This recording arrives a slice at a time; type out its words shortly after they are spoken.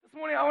This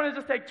morning I want to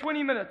just take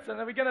 20 minutes, and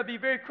then we're going to be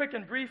very quick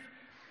and brief.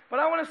 But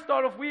I want to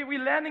start off, we're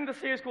landing the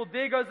series called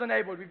There Goes the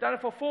Neighborhood. We've done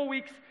it for 4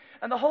 weeks,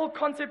 and the whole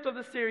concept of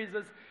the series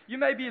is you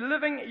may be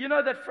living, you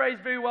know that phrase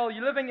very well,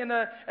 you're living in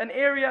an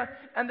area,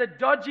 and the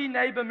dodgy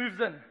neighbor moves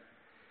in.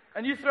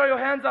 And you throw your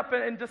hands up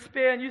in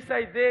despair, and you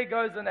say, there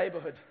goes the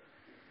neighborhood.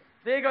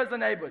 There goes the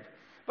neighborhood.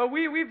 But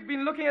we've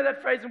been looking at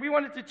that phrase, and we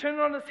wanted to turn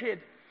it on its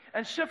head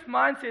and shift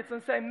mindsets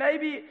and say,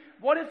 maybe,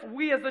 what if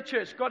we as a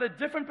church got a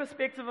different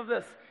perspective of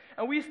this?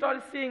 And we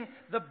started seeing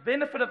the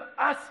benefit of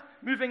us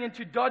moving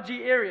into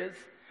dodgy areas,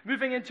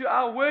 moving into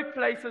our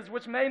workplaces,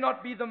 which may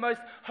not be the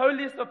most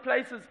holiest of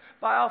places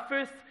by our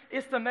first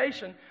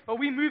estimation, but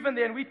we move in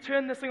there and we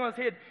turn this thing on its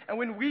head. And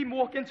when we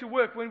walk into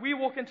work, when we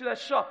walk into those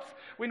shops,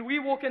 when we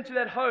walk into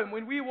that home,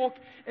 when we walk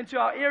into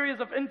our areas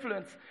of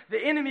influence, the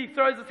enemy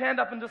throws his hand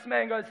up in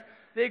dismay and goes,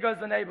 there goes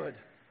the neighborhood,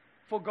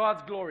 for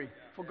God's glory,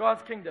 for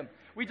God's kingdom.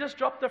 We just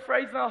dropped a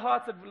phrase in our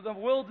hearts that the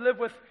world live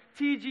with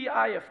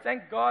TGIF,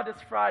 thank God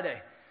it's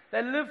Friday.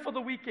 They live for the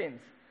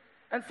weekends.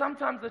 And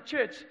sometimes the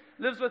church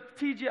lives with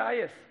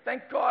TGIS.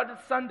 Thank God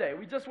it's Sunday.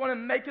 We just want to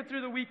make it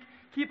through the week,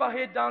 keep our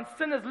head down,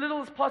 sin as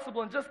little as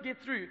possible, and just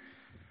get through.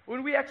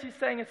 When we're actually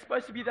saying it's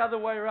supposed to be the other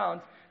way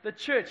around, the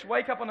church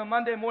wake up on a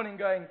Monday morning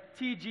going,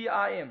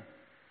 TGIM.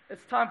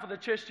 It's time for the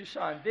church to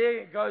shine.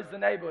 There goes the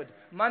neighborhood,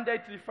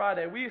 Monday through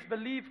Friday. We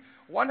believe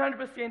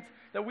 100%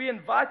 that we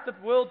invite the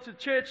world to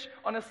church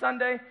on a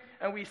Sunday,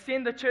 and we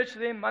send the church to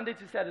them Monday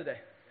to Saturday.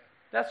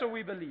 That's what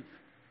we believe.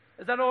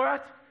 Is that all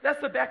right? That's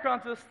the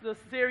background to this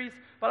series,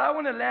 but I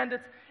want to land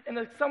it in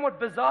a somewhat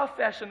bizarre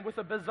fashion with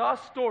a bizarre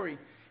story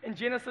in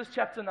Genesis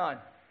chapter 9.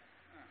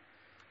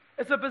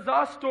 It's a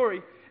bizarre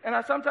story, and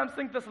I sometimes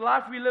think this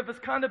life we live is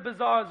kind of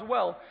bizarre as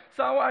well.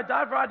 So I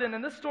dive right in,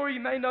 and this story,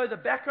 you may know the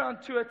background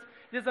to it.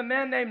 There's a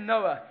man named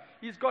Noah.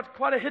 He's got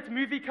quite a hit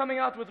movie coming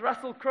out with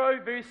Russell Crowe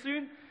very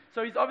soon,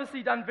 so he's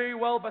obviously done very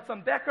well, but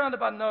some background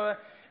about Noah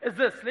is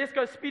this. Let's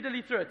go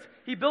speedily through it.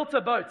 He built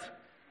a boat,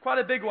 quite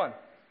a big one.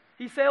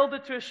 He sailed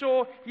it to a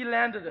shore, he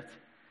landed it.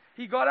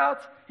 He got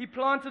out, he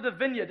planted a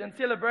vineyard in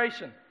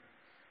celebration.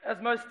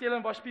 As most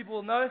Stellenbosch people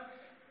will know,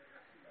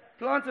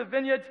 planted a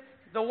vineyard,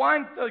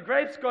 the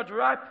grapes got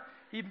ripe,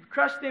 he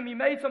crushed them, he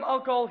made some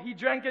alcohol, he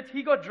drank it,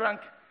 he got drunk,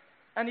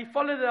 and he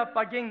followed it up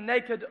by getting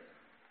naked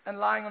and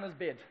lying on his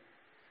bed.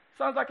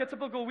 Sounds like a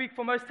typical week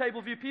for most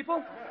table view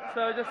people,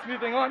 so just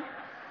moving on.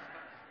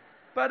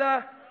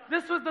 But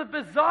this was the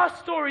bizarre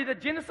story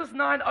that Genesis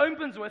 9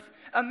 opens with,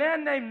 a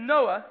man named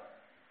Noah,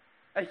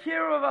 a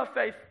hero of our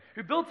faith,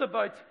 who built a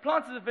boat,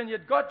 planted a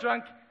vineyard, got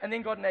drunk, and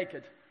then got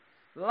naked.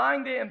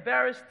 Lying there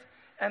embarrassed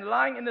and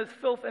lying in his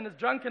filth and his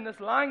drunkenness,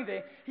 lying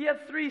there. He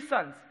had 3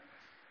 sons.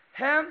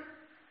 Ham,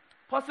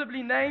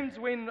 possibly named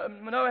when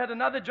Noah had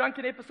another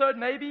drunken episode,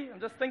 maybe. I'm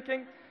just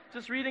thinking,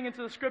 just reading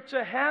into the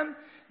scripture. Ham,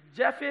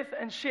 Japheth,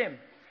 and Shem.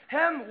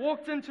 Ham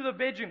walked into the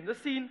bedroom, the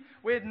scene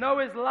where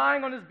Noah is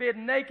lying on his bed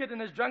naked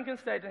in his drunken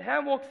state. And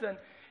Ham walks in.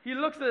 He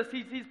looks at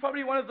this. He's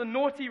probably one of the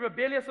naughty,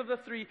 rebellious of the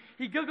 3.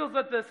 He giggles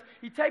at this.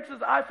 He takes his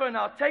iPhone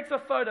out, takes a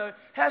photo,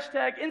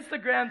 hashtag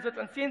Instagrams it,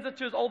 and sends it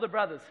to his older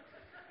brothers.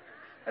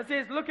 And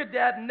says, look at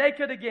Dad,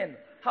 naked again.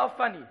 How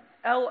funny.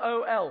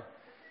 LOL.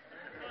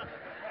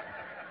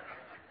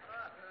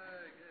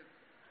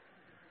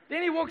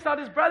 Then he walks out.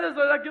 His brothers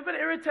are like a bit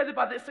irritated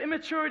by this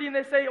immaturity, and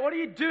they say, what are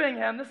you doing,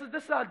 Ham? This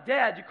is our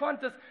dad. You can't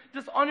just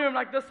dishonor him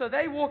like this. So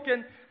they walk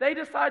in. They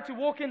decide to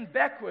walk in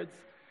backwards,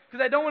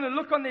 because they don't want to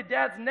look on their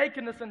dad's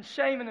nakedness and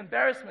shame and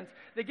embarrassment.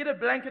 They get a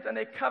blanket and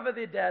they cover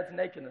their dad's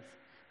nakedness.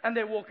 And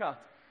they walk out.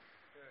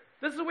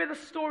 This is where the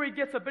story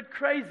gets a bit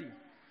crazy.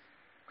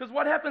 Because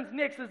what happens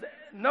next is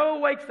Noah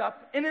wakes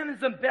up. In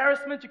his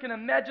embarrassment, you can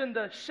imagine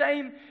the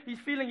shame he's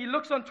feeling. He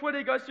looks on Twitter,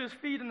 he goes to his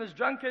feed in his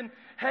drunken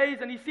haze,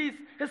 and he sees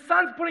his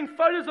son's putting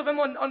photos of him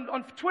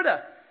on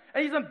Twitter.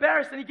 And he's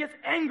embarrassed and he gets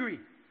angry.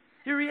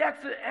 He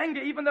reacts to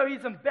anger. Even though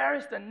he's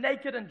embarrassed and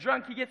naked and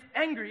drunk, he gets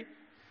angry.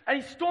 And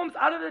he storms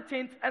out of the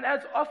tent, and as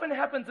often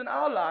happens in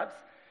our lives,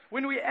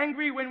 when we're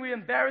angry, when we're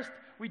embarrassed,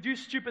 we do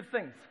stupid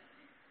things.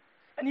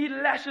 And he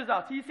lashes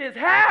out. He says,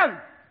 Ham!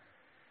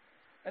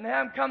 And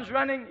Ham comes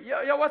running,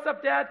 yo, what's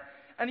up, Dad?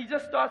 And he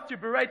just starts to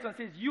berate and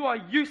says, you are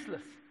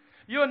useless.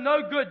 You're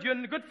no good. You're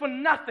good for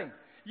nothing.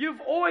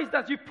 You've always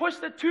done. You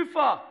pushed it too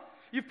far.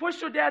 You've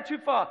pushed your dad too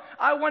far.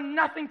 I want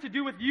nothing to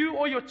do with you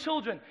or your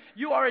children.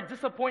 You are a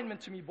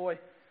disappointment to me, boy.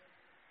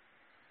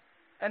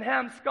 And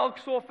Ham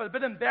skulks off, a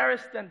bit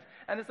embarrassed, and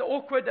it's an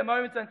awkward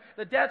moment, and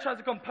the dad tries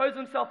to compose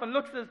himself and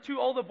looks at his 2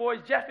 older boys,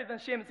 Japheth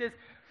and Shem, and says,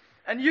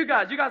 and you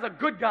guys are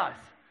good guys.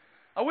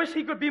 I wish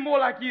he could be more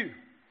like you.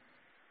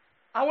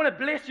 I want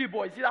to bless you,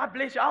 boys. I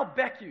bless you. I'll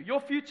back you.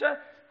 Your future,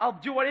 I'll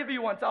do whatever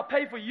you want. I'll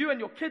pay for you and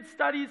your kids'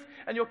 studies,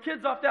 and your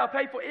kids after, I'll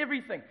pay for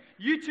everything.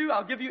 You too,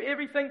 I'll give you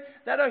everything.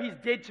 He's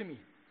dead to me.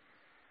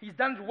 He's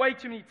done it way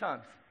too many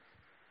times.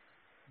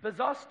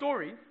 Bizarre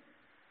story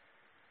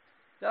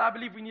that I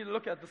believe we need to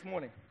look at this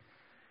morning.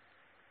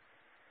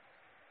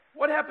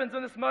 What happens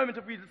in this moment,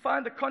 if we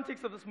find the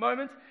context of this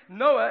moment?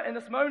 Noah, in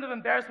this moment of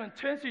embarrassment,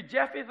 turns to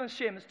Japheth and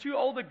Shem, his 2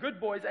 older good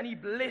boys, and he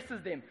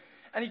blesses them.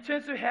 And he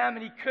turns to Ham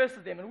and he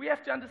curses them. And we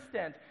have to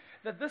understand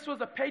that this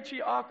was a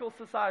patriarchal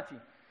society.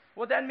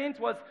 What that meant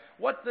was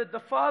what the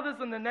fathers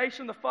in the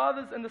nation, the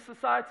fathers in the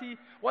society,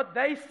 what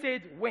they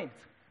said went.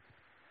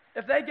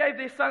 If they gave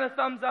their son a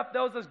thumbs up, that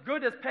was as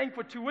good as paying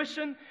for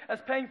tuition,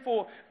 as paying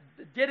for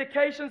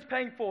dedications,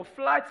 paying for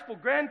flights for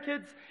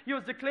grandkids. He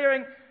was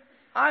declaring,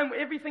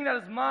 everything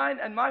that is mine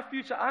and my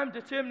future, I'm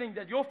determining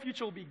that your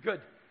future will be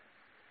good.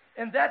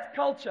 In that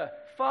culture,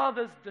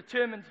 fathers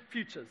determined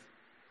futures.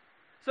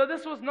 So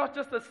this was not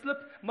just a slip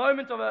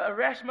moment of a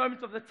rash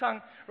moment of the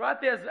tongue. Right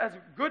there, as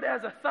good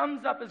as a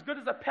thumbs up, as good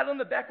as a pat on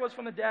the back was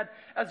from the dad,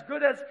 as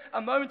good as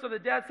a moment of the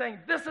dad saying,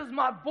 this is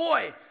my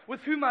boy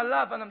with whom I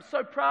love and I'm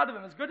so proud of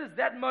him. As good as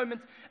that moment,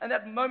 and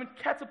that moment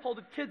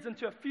catapulted kids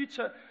into a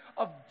future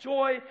of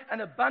joy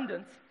and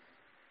abundance,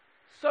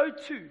 so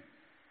too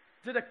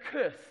did a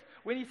curse.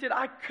 When he said,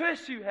 I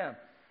curse you, Ham.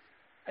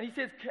 And he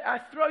says, I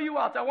throw you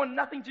out. I want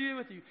nothing to do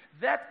with you.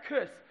 That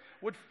curse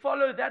would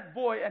follow that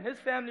boy and his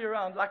family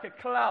around like a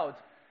cloud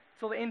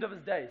till the end of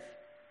his days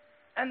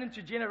and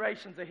into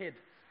generations ahead.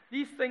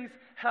 These things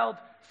held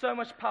so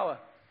much power.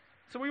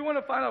 So we want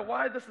to find out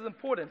why this is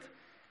important.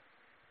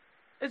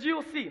 As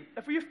you'll see,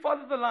 if you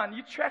follow the line,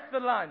 you track the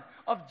line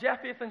of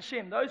Japheth and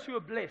Shem, those who were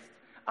blessed,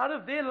 out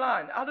of their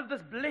line, out of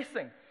this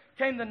blessing,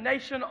 came the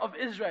nation of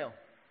Israel.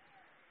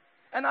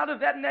 And out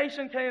of that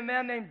nation came a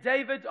man named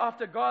David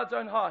after God's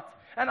own heart.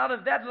 And out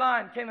of that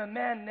line came a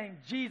man named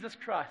Jesus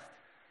Christ.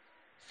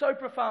 So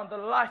profound, the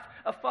life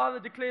a father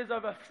declares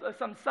over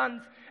some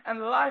sons, and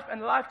life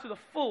to the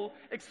full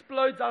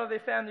explodes out of their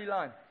family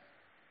line.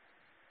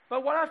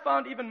 But what I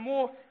found even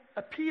more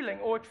appealing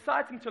or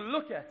exciting to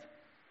look at,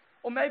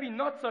 or maybe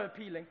not so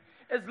appealing,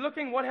 is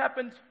looking what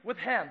happened with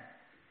Ham.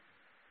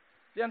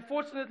 The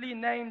unfortunately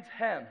named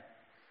Ham.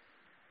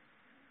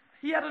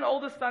 He had an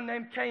older son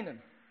named Canaan.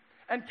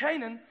 And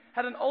Canaan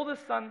had an older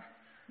son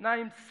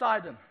named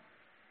Sidon.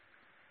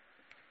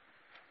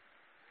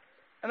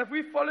 And if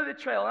we follow the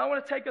trail, and I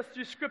want to take us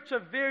through scripture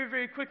very,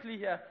 very quickly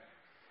here.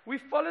 We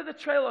follow the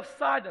trail of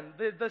Sidon,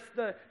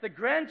 the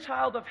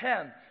grandchild of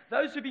Ham,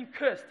 those who've been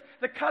cursed,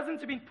 the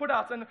cousins who've been put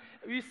out. And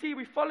you see,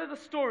 we follow the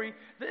story.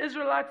 The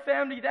Israelite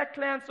family, that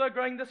clan started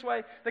growing this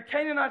way. The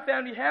Canaanite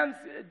family, Ham's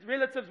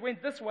relatives,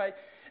 went this way.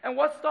 And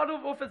what started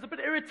off as a bit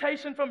of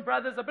irritation from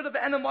brothers, a bit of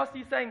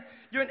animosity saying,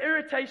 you're an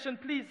irritation,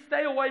 please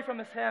stay away from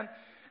us, Ham.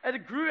 And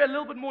it grew a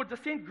little bit more,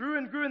 dissent grew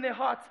and grew in their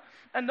hearts.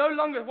 And no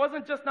longer, it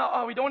wasn't just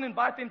now, we don't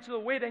invite them to the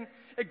wedding.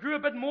 It grew a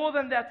bit more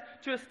than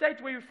that to a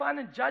state where we find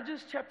in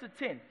Judges chapter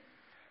 10.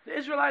 The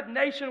Israelite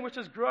nation, which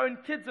has grown,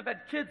 kids have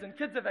had kids and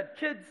kids have had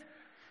kids.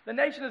 The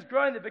nation has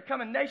grown, they've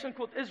become a nation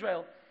called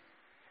Israel.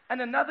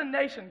 And another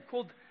nation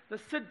called the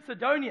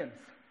Sidonians.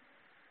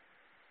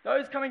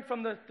 Those coming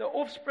from the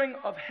offspring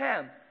of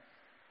Ham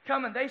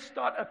come and they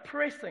start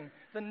oppressing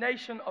the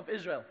nation of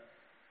Israel.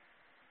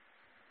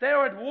 They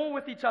are at war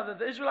with each other.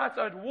 The Israelites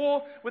are at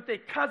war with their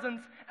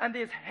cousins, and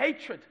there's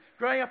hatred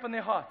growing up in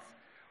their hearts.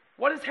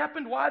 What has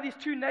happened? Why are these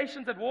two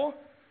nations at war?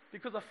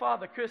 Because the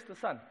father cursed the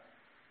son.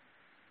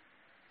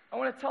 I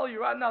want to tell you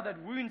right now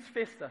that wounds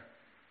fester.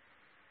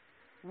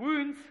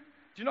 Wounds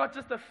do not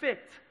just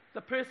affect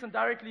the person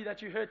directly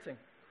that you're hurting.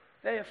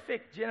 They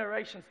affect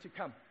generations to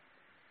come.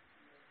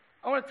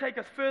 I want to take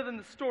us further in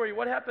the story.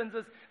 What happens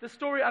is the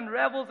story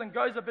unravels and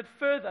goes a bit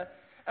further.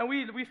 And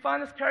we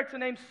find this character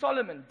named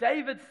Solomon,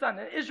 David's son,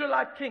 an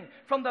Israelite king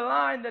from the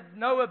line that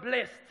Noah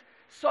blessed.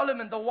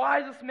 Solomon, the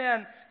wisest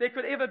man there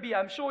could ever be.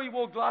 I'm sure he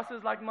wore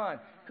glasses like mine,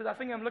 because I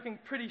think I'm looking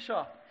pretty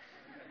sharp.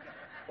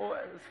 Or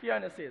as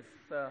Fiona says,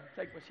 so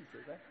take what she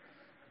says. Eh?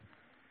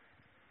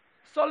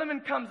 Solomon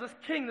comes, this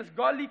king, this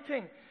godly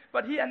king,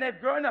 and they've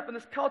grown up, and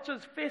this culture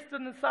is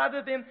festered inside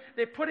of them.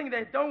 They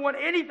don't want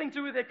anything to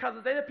do with their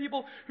cousins. They're the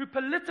people who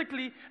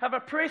politically have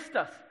oppressed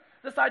us.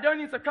 The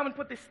Sidonians have come and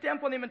put their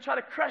stamp on them and try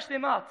to crush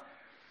them out.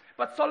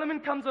 But Solomon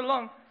comes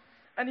along,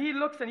 and he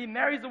looks and he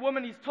marries a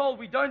woman. He's told,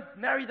 we don't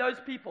marry those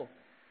people.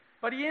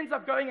 But he ends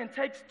up going and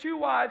takes 2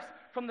 wives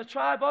from the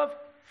tribe of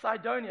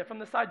Sidonia, from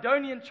the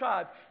Sidonian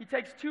tribe. He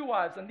takes 2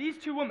 wives, and these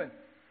 2 women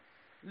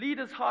lead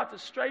his heart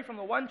astray from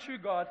the one true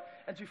God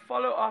and to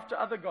follow after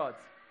other gods.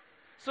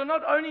 So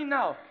not only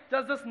now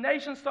does this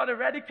nation start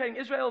eradicating,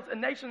 Israel's a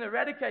nation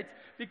eradicates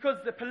because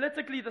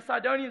politically the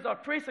Sidonians are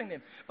oppressing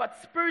them, but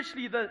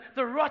spiritually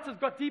the rot has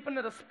got deep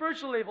into the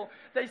spiritual level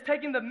that he's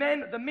taking the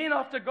men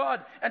after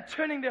God and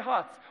turning their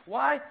hearts.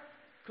 Why?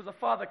 Because the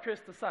father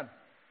cursed the son.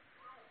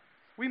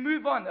 We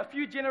move on. A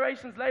few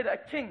generations later, a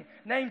king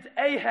named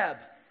Ahab.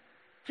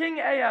 King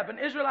Ahab, an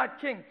Israelite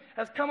king,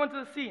 has come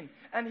onto the scene.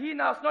 And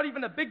it's not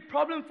even a big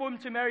problem for him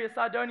to marry a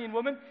Sidonian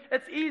woman.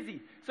 It's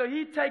easy. So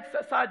he takes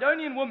a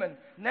Sidonian woman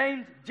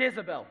named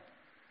Jezebel.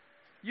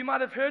 You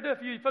might have heard her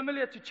if you're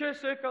familiar to church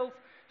circles.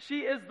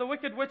 She is the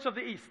wicked witch of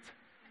the east.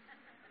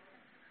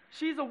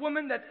 She's a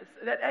woman that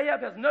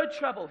Ahab has no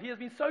trouble. He has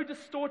been so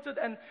distorted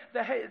and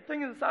the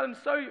thing inside him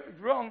so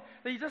wrong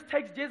that he just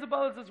takes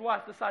Jezebel as his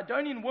wife, the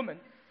Sidonian woman,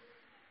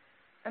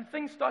 and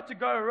things start to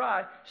go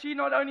awry. She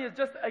not only is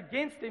just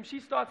against them, she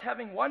starts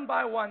having one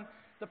by one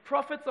the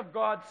prophets of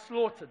God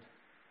slaughtered.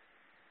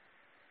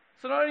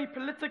 So not only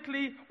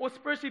politically or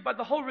spiritually, but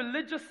the whole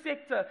religious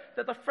sector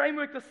that the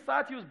framework the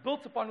society was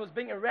built upon was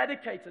being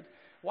eradicated.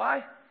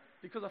 Why?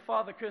 Because the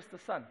father cursed the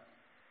son.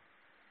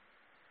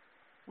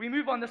 We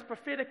move on, this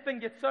prophetic thing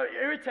gets so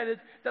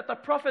irritated that the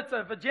prophets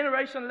of a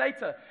generation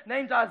later,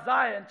 named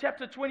Isaiah, in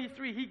chapter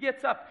 23, he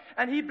gets up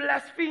and he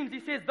blasphemes.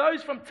 He says,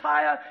 those from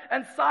Tyre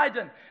and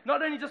Sidon,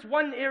 not only just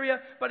one area,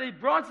 but he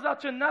branches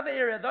out to another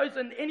area. Those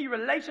in any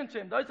relation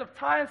to him, those of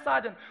Tyre and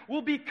Sidon,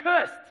 will be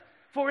cursed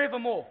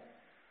forevermore.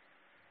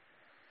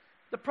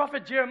 The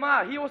prophet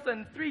Jeremiah, he also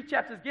in 3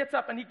 chapters gets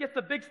up and he gets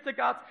the big stick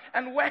out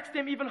and whacks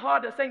them even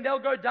harder, saying they'll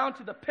go down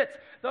to the pit.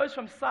 Those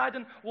from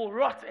Sidon will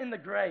rot in the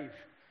grave.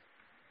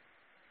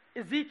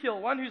 Ezekiel,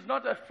 one who's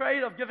not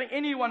afraid of giving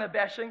anyone a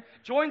bashing,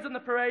 joins in the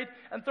parade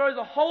and throws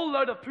a whole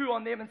load of poo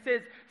on them and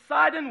says,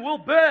 Sidon will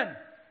burn.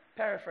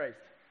 Paraphrased.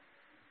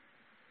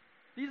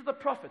 These are the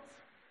prophets.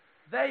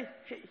 They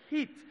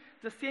heaped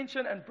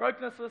dissension and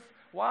brokenness.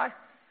 Why?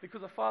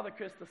 Because the father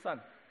cursed the son.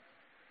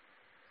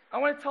 I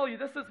want to tell you,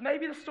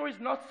 maybe the story's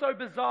not so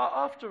bizarre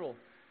after all.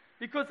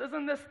 Because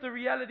isn't this the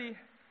reality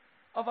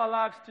of our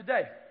lives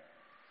today?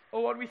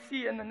 Or what we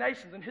see in the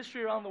nations and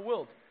history around the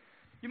world?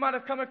 You might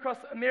have come across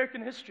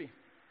American history.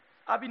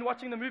 I've been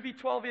watching the movie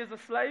 12 Years a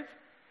Slave.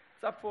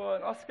 It's up for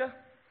an Oscar.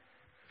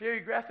 Very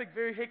graphic,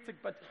 very hectic,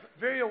 but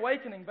very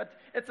awakening. But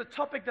it's a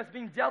topic that's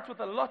being dealt with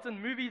a lot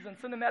in movies and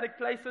cinematic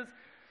places.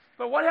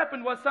 But what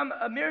happened was some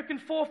American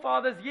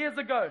forefathers years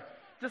ago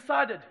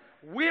decided,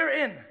 we're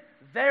in,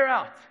 they're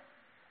out.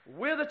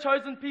 We're the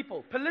chosen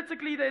people.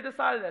 Politically, they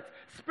decided that.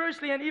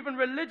 Spiritually and even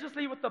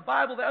religiously with the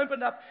Bible, they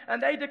opened up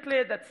and they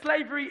declared that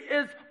slavery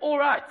is all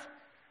right.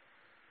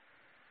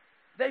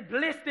 They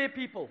blessed their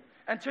people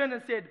and turned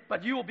and said,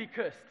 but you will be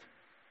cursed.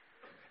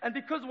 And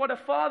because what the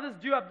fathers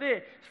do up there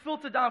is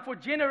filtered down for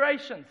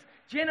generations.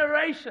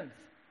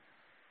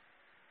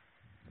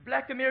 The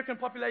black American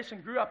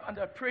population grew up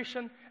under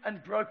oppression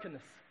and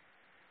brokenness.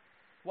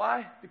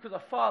 Why? Because a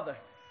father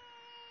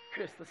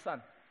cursed the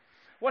son.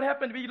 What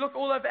happened? We look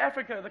all over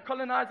Africa. The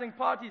colonizing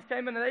parties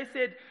came in and they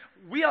said,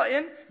 we are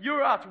in,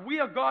 you're out. We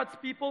are God's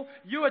people.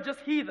 You are just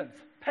heathens,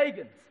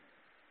 pagans.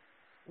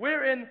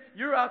 We're in,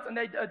 you're out. And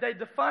they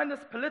define us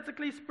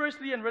politically,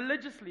 spiritually, and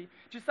religiously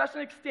to such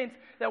an extent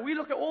that we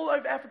look at all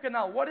over Africa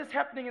now. What is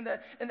happening in the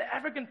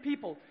African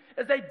people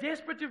is they're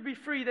desperate to be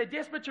free. They're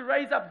desperate to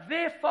raise up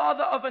their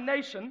father of a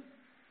nation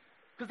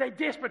because they're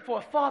desperate for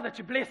a father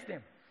to bless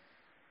them.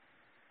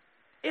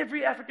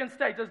 Every African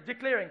state is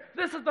declaring,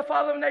 this is the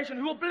father of a nation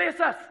who will bless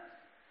us,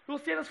 who will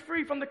set us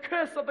free from the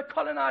curse of the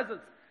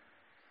colonizers.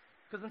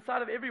 Because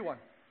inside of everyone,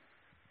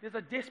 there's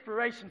a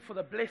desperation for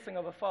the blessing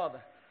of a father.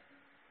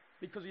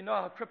 Because we know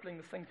how crippling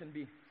this thing can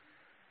be.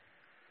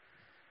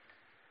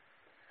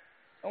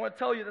 I want to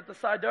tell you that the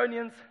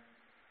Sidonians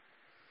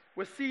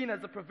were seen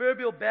as the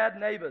proverbial bad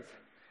neighbors,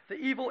 the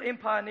evil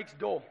empire next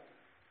door,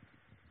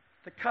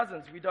 the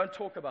cousins we don't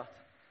talk about.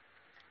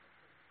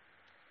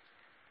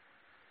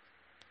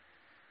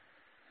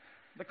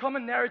 The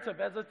common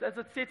narrative, as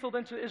it settled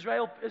into the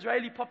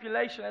Israeli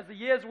population, as the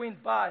years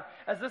went by,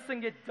 as this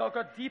thing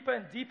got deeper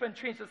and deeper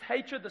entrenched, this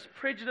hatred, this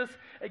prejudice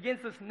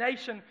against this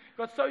nation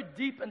got so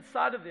deep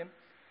inside of them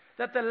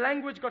that the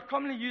language got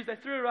commonly used. They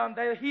threw around,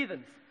 they're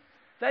heathens.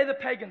 They're the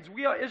pagans.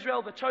 We are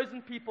Israel, the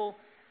chosen people,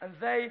 and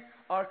they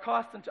are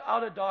cast into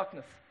outer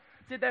darkness.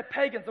 Said they're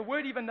pagans. The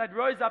word even that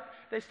rose up,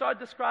 they started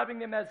describing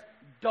them as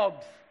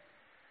dogs.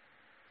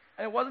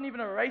 And it wasn't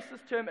even a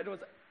racist term, it was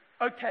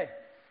okay.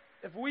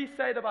 If we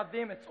say it about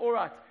them, it's all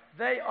right.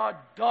 They are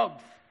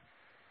dogs.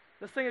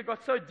 This thing had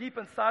got so deep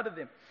inside of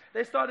them.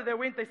 They said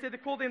they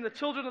called them the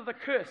children of the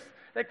curse.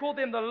 They called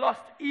them the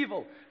lost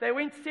evil. They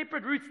went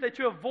separate routes there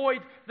to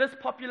avoid this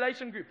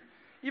population group.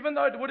 Even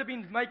though it would have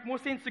make more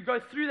sense to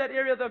go through that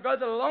area, they'll go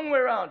the long way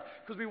around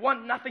because we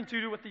want nothing to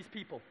do with these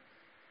people.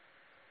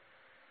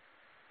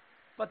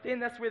 But then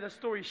that's where the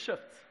story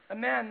shifts. A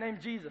man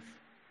named Jesus.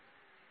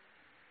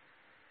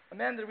 A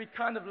man that we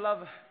kind of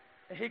love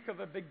a heck of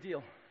a big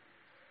deal.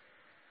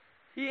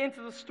 He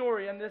enters the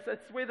story, and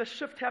it's where the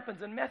shift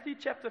happens. In Matthew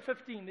chapter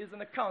 15, there's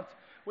an account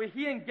where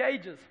he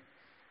engages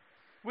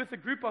with a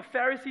group of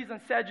Pharisees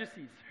and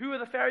Sadducees. Who were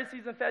the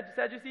Pharisees and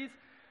Sadducees?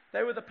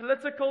 They were the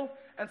political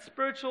and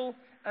spiritual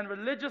and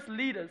religious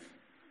leaders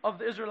of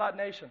the Israelite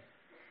nation.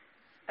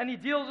 And he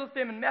deals with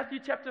them in Matthew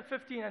chapter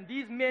 15, and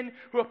these men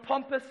who are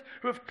pompous,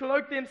 who have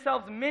cloaked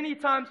themselves many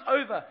times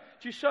over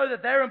to show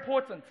that they're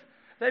important.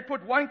 They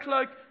put 1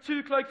 cloak,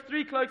 2 cloaks,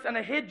 3 cloaks, and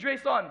a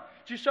headdress on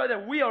to show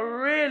that we are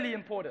really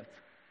important.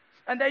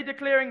 And they're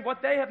declaring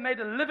what they have made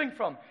a living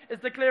from is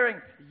declaring,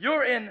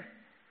 you're in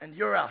and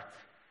you're out.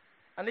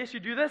 Unless you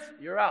do this,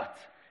 you're out.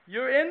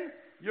 You're in,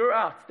 you're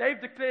out. They've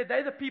declared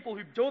they're the people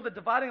who draw the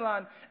dividing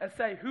line and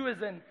say who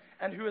is in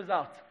and who is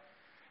out.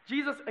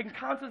 Jesus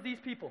encounters these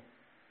people.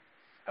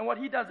 And what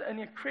he does in an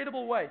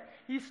incredible way,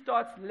 he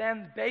starts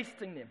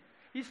lambasting them.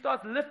 He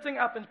starts lifting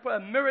up and put a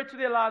mirror to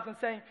their lives and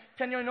saying,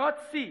 can you not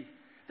see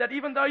that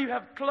even though you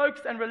have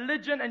cloaks and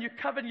religion and you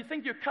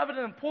think you're covered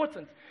and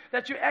important,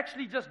 that you're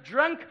actually just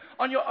drunk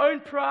on your own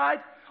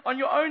pride, on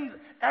your own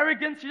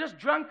arrogance, you're just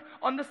drunk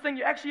on this thing,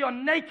 you actually are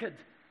naked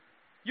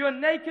You're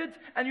naked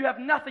and you have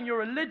nothing. Your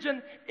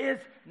religion is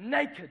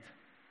naked.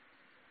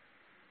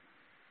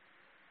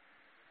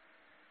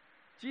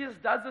 Jesus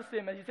does this to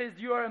him, and he says,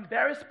 you are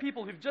embarrassed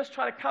people who've just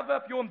tried to cover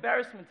up your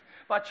embarrassment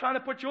by trying to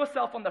put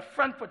yourself on the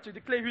front foot to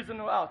declare who's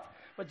in or out.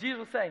 But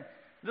Jesus was saying,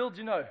 little do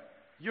you know,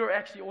 you're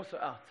actually also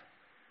out.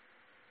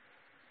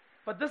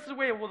 But this is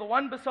where the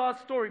one bizarre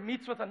story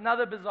meets with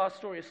another bizarre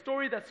story, a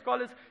story that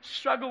scholars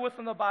struggle with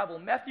in the Bible.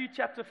 Matthew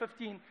chapter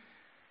 15,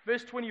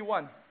 verse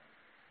 21.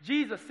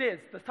 Jesus says,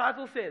 the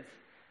title says,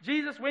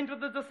 Jesus went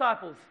with the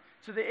disciples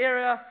to the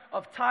area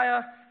of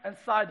Tyre and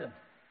Sidon,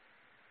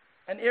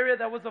 an area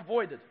that was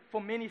avoided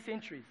for many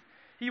centuries.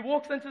 He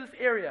walks into this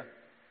area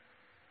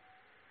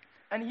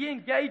and he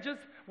engages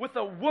with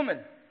a woman.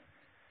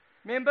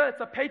 Remember, it's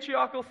a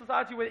patriarchal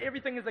society where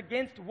everything is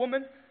against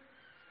women.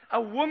 A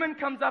woman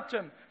comes up to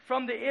him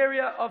from the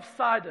area of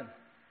Sidon.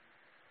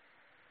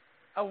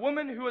 A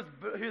woman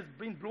whose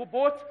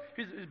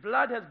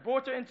blood has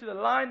brought her into the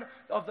line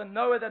of the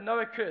Noah that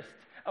Noah cursed.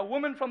 A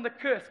woman from the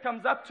curse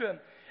comes up to him,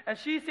 and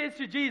she says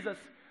to Jesus,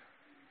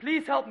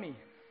 please help me.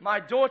 My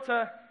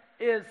daughter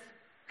is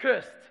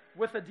cursed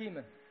with a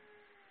demon.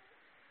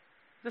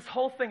 This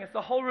whole thing, it's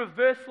the whole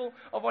reversal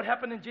of what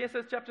happened in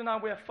Genesis chapter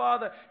 9, where a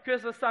father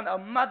curses a son. A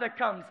mother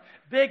comes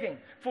begging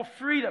for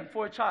freedom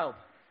for a child.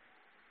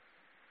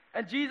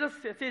 And Jesus,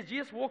 it says,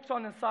 Jesus walks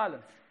on in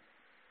silence.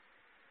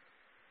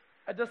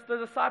 And the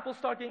disciples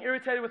start getting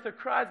irritated with her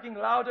cries getting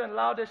louder and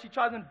louder. She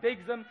tries and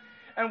begs them.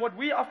 And what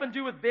we often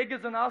do with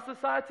beggars in our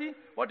society,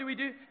 what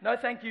do? No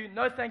thank you,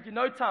 no thank you,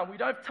 no time. We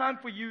don't have time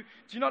for you.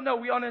 Do you not know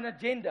we're on an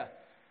agenda?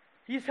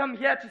 He's come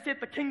here to set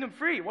the kingdom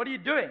free. What are you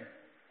doing?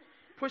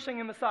 Pushing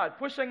him aside,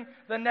 pushing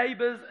the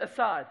neighbors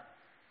aside.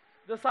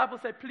 The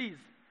disciples say, please,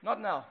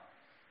 not now.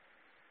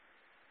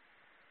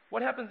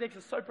 What happens next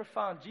is so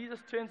profound. Jesus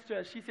turns to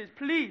her. She says,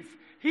 please,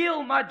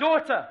 heal my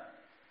daughter.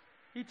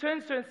 He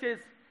turns to her and says,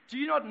 do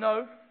you not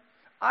know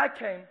I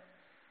came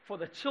for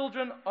the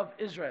children of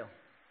Israel?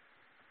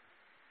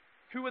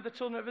 Who were the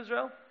children of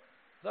Israel?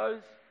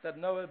 Those that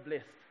Noah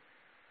blessed.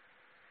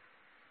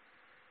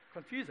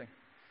 Confusing.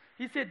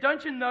 He said,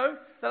 don't you know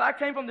that I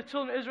came from the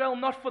children of Israel,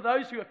 not for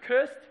those who are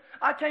cursed?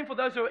 I came for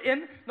those who are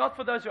in, not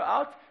for those who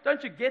are out.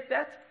 Don't you get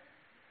that?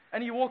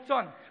 And he walked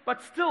on.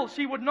 But still,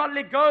 she would not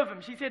let go of him.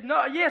 She said,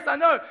 no, yes, I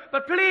know,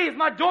 but please,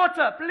 my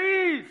daughter,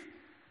 please.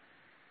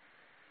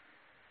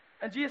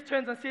 And Jesus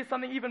turns and says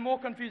something even more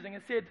confusing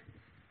and said,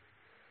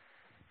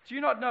 do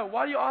you not know,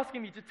 why are you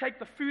asking me to take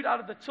the food out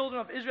of the children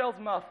of Israel's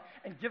mouth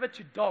and give it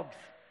to dogs?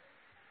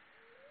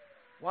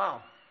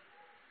 Wow.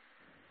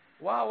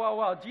 Wow, wow,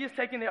 wow. Jesus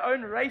taking their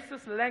own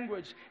racist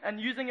language and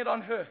using it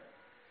on her.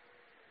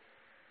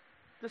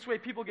 This way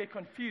people get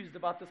confused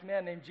about this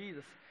man named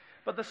Jesus.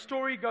 But the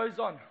story goes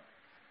on.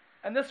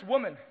 And this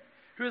woman,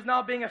 who is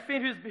now being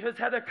offended, who has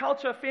had her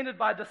culture offended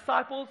by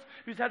disciples,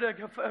 who's had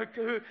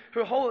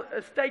her whole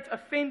estate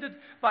offended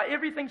by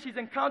everything she's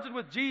encountered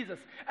with Jesus,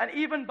 and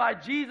even by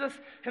Jesus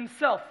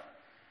himself,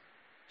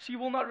 she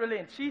will not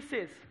relent. She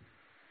says,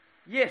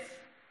 yes,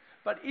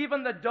 but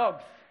even the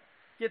dogs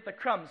get the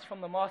crumbs from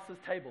the master's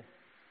table.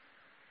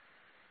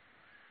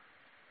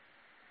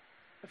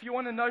 If you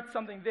want to note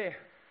something there,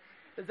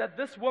 is that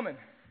this woman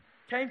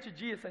came to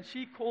Jesus and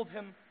she called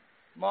him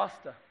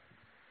Master.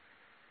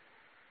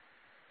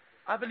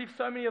 I believe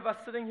so many of us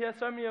sitting here,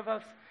 so many of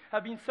us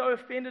have been so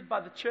offended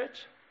by the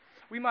church.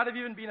 We might have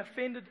even been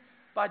offended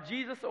by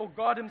Jesus or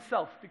God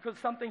himself because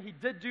something he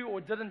did do or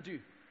didn't do.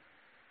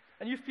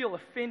 And you feel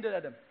offended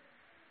at him.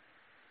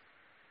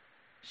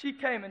 She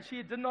came and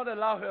she did not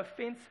allow her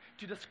offense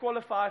to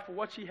disqualify her for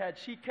what she had.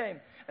 She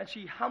came and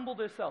she humbled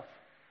herself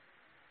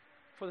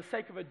for the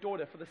sake of her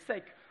daughter, for the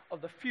sake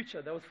of the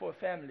future that was for her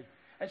family.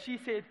 And she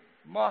said,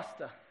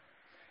 Master.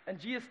 And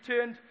Jesus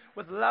turned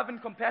with love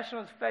and compassion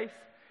on his face,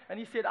 and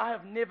he said, I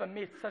have never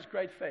met such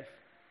great faith.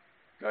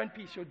 Go in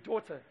peace, your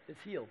daughter is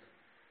healed.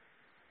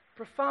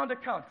 Profound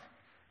account.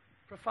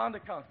 Profound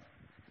account.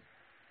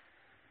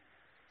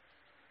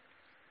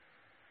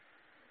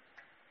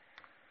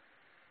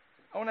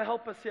 I want to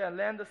help us here and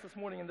land this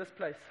morning in this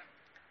place.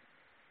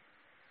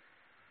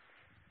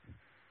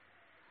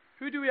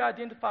 Who do we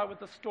identify with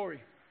this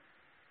story?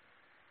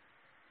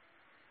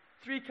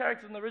 3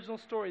 characters in the original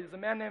story. There's a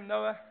man named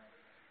Noah,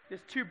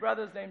 there's 2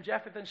 brothers named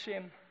Japheth and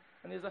Shem,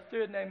 and there's a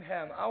third named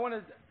Ham. I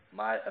wanted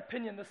my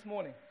opinion this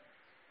morning.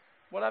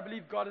 What I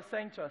believe God is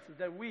saying to us is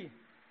that we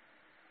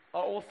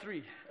are all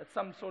 3 at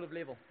some sort of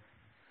level.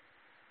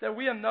 That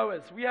we are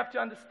Noahs. We have to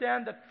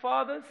understand that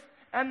fathers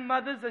and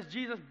mothers, as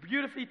Jesus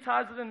beautifully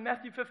ties it in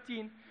Matthew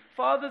 15,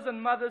 fathers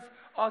and mothers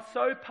are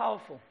so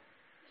powerful.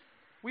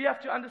 We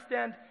have to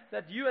understand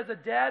that you as a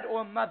dad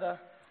or a mother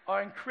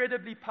are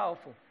incredibly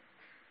powerful.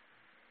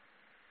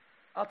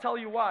 I'll tell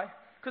you why.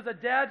 Because a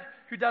dad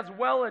who does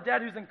well, a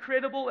dad who's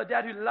incredible, a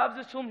dad who loves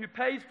his children, who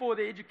pays for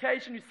their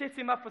education, who sets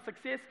them up for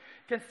success,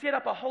 can set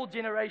up a whole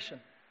generation.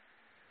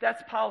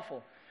 That's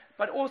powerful.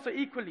 But also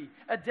equally,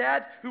 a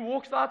dad who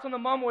walks out on the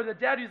mom, or the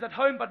dad who's at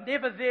home but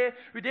never there,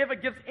 who never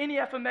gives any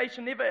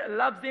affirmation, never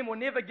loves them, or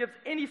never gives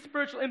any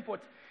spiritual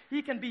input,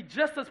 he can be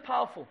just as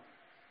powerful,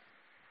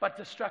 but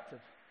destructive.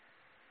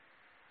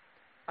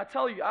 I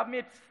tell you, I've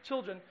met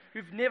children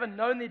who've never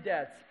known their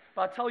dads,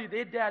 but I tell you,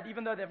 their dad,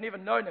 even though they've never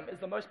known him, is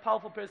the most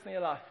powerful person in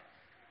your life.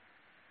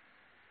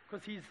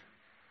 Because he's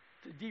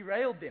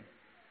derailed them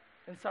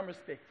in some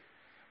respect.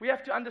 We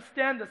have to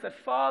understand this, that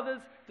fathers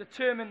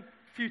determine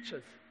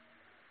futures.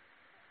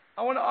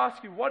 I want to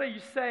ask you, what are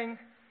you saying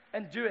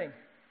and doing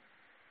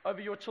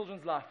over your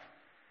children's life?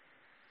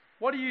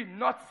 What are you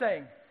not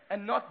saying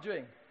and not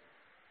doing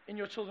in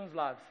your children's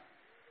lives?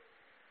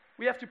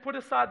 We have to put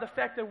aside the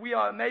fact that we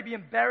are maybe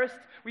embarrassed,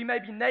 we may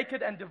be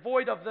naked and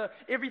devoid of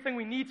everything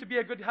we need to be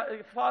a good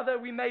father.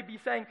 We may be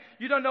saying,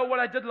 you don't know what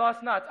I did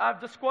last night. I've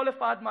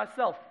disqualified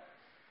myself.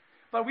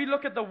 But we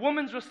look at the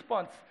woman's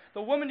response.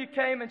 The woman who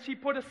came and she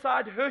put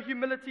aside her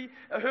humility,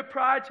 her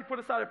pride. She put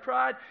aside her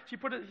pride. She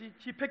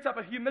picked up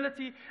her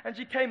humility and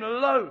she came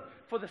low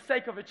for the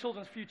sake of her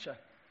children's future.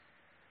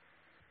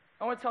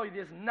 I want to tell you,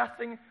 there's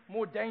nothing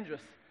more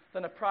dangerous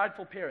than a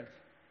prideful parent.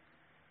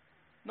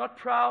 Not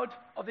proud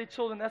of their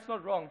children, that's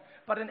not wrong,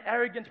 but an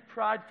arrogant,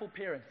 prideful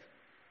parent.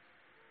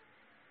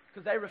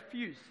 Because they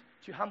refuse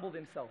to humble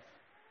themselves.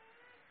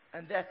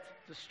 And that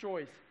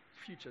destroys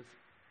futures.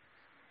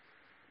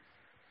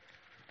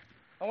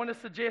 I want to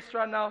suggest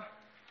right now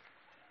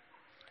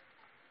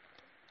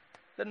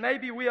that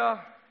maybe we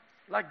are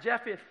like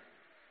Japheth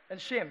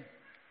and Shem.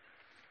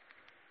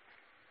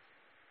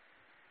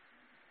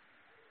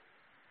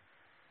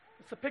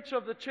 It's a picture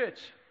of the church.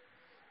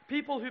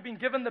 People who've been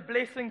given the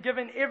blessing,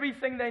 given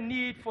everything they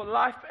need for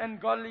life and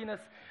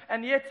godliness.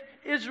 And yet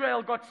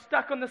Israel got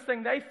stuck on this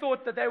thing. They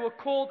thought that they were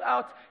called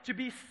out to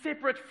be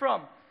separate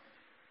from.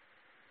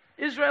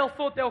 Israel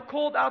thought they were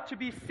called out to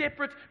be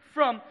separate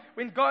from.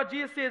 When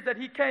Jesus says that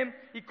He came,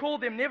 He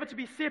called them never to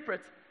be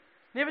separate,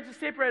 never to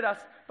separate us,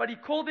 but He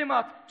called them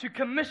out to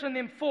commission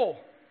them for.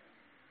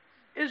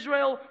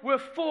 Israel were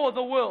for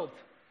the world.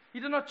 He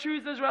did not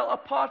choose Israel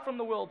apart from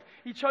the world.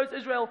 He chose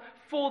Israel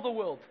for the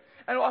world.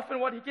 And often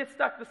what he gets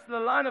stuck, the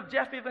line of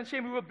Japheth and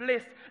Shem, who were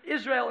blessed,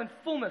 Israel in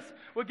fullness,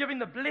 were giving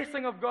the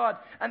blessing of God,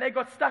 and they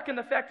got stuck in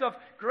the fact of,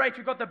 great,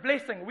 we got the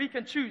blessing, we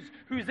can choose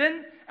who's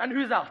in and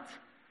who's out.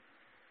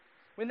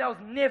 When that was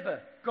never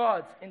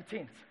God's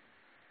intent.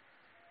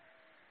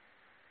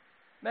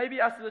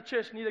 Maybe us as a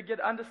church need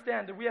to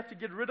understand that we have to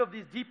get rid of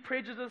these deep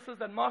prejudices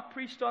that Mark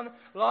preached on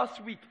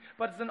last week.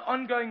 But it's an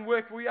ongoing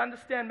work. We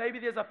understand maybe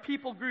there's a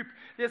people group,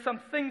 there's some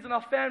things in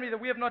our family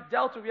that we have not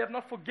dealt with, we have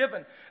not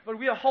forgiven, but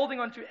we are holding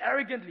on to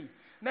arrogantly,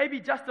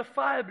 maybe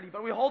justifiably,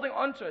 but we're holding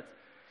on to it.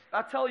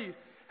 I tell you,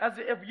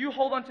 if you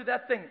hold on to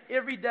that thing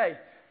every day,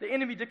 the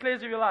enemy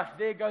declares of your life,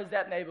 there goes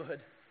that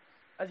neighborhood,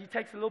 as he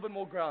takes a little bit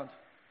more ground.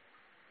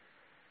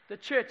 The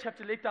church have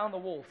to let down the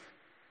walls.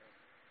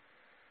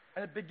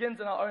 And it begins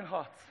in our own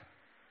hearts.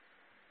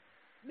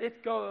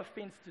 Let go of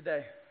offense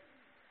today.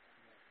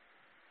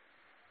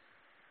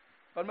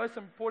 But most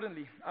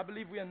importantly, I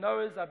believe we are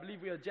Noahs, I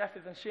believe we are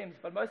Japheth and Shems,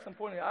 but most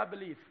importantly, I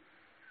believe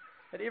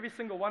that every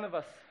single one of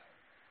us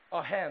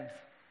are Hams.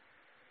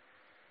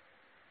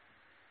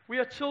 We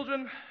are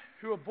children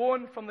who are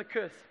born from the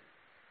curse.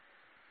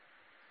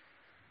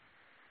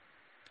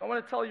 I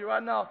want to tell you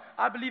right now,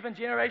 I believe in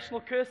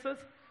generational curses.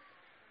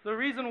 The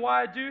reason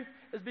why I do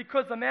is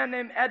because a man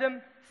named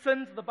Adam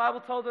sinned. The Bible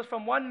tells us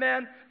from one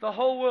man, the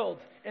whole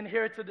world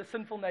inherited a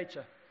sinful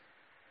nature.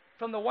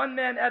 From the one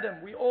man,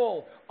 Adam, we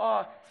all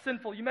are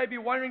sinful. You may be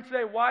wondering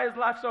today, why is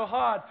life so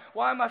hard?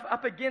 Why am I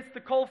up against the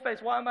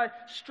coalface? Why am I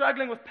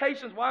struggling with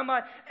patience? Why am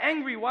I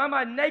angry? Why am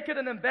I naked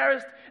and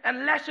embarrassed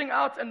and lashing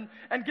out and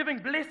giving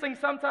blessings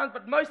sometimes?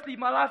 But mostly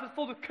my life is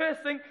full of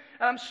cursing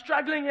and I'm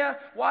struggling here.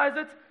 Why is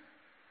it?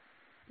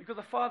 Because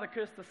the Father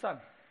cursed the Son.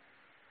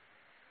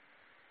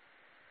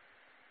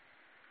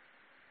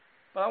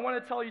 But I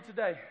want to tell you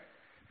today,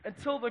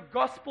 until the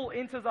gospel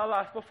enters our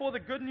life, before the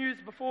good news,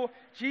 before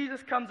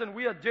Jesus comes in,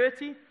 we are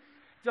dirty,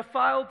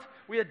 defiled,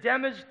 we are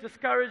damaged,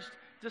 discouraged,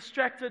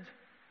 distracted,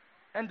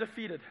 and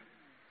defeated.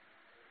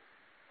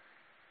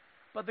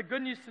 But the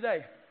good news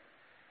today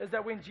is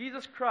that when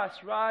Jesus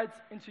Christ rides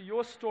into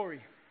your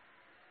story,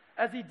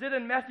 as He did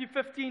in Matthew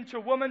 15 to a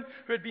woman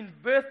who had been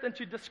birthed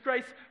into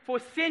disgrace for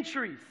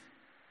centuries,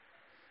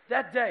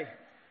 that day,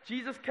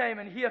 Jesus came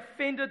and He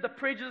offended the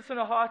prejudice in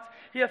her heart.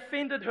 He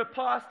offended her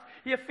past.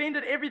 He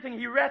offended everything.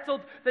 He rattled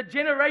the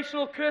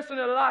generational curse in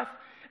her life.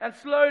 And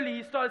slowly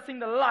He started seeing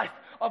the life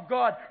of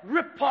God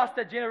rip past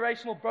that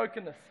generational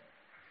brokenness.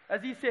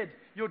 As He said,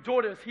 your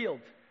daughter is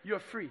healed. You're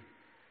free.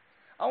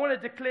 I want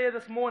to declare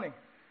this morning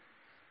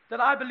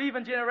that I believe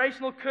in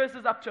generational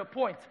curses up to a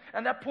point.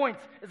 And that point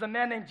is a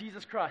man named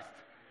Jesus Christ.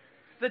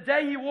 The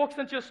day He walks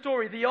into your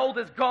story, the old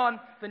is gone,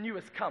 the new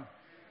has come.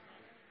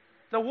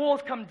 The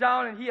walls come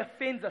down and He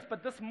offends us.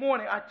 But this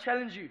morning, I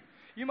challenge you.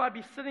 You might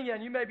be sitting here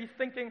and you may be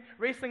thinking,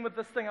 wrestling with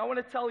this thing. I want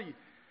to tell you,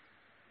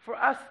 for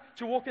us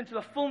to walk into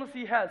the fullness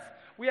He has,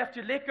 we have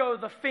to let go of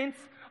the fence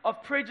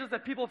of prejudice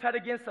that people have had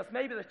against us.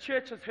 Maybe the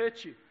church has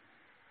hurt you.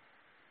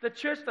 The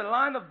church,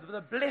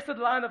 the blessed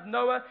line of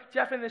Noah,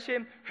 Japheth and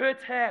Shem,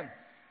 hurt Ham.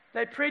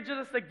 They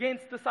prejudiced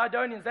against the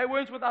Sidonians. They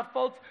weren't without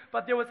fault,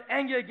 but there was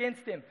anger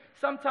against them.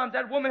 Sometimes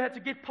that woman had to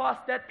get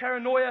past that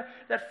paranoia,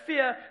 that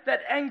fear,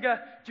 that anger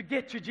to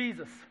get to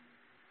Jesus.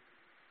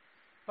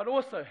 But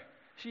also,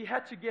 she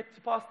had to get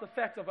past the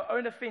fact of her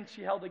own offense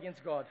she held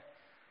against God.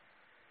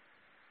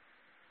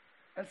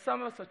 And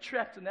some of us are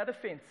trapped in that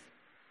offense.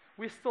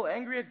 We're still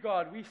angry at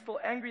God. We're still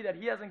angry that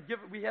He hasn't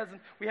given, we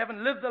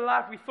haven't lived the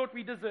life we thought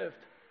we deserved.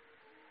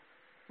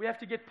 We have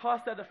to get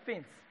past that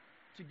offense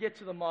to get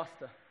to the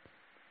Master.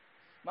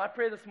 My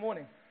prayer this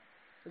morning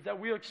is that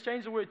we'll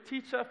exchange the word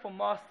teacher for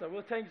master.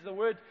 We'll change the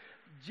word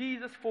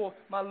Jesus for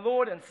my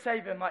Lord and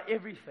Savior, my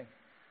everything.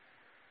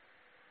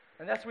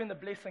 And that's when the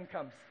blessing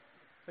comes.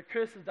 The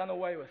curse is done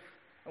away with.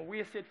 And we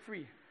are set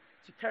free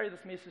to carry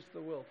this message to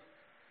the world.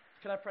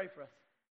 Can I pray for us?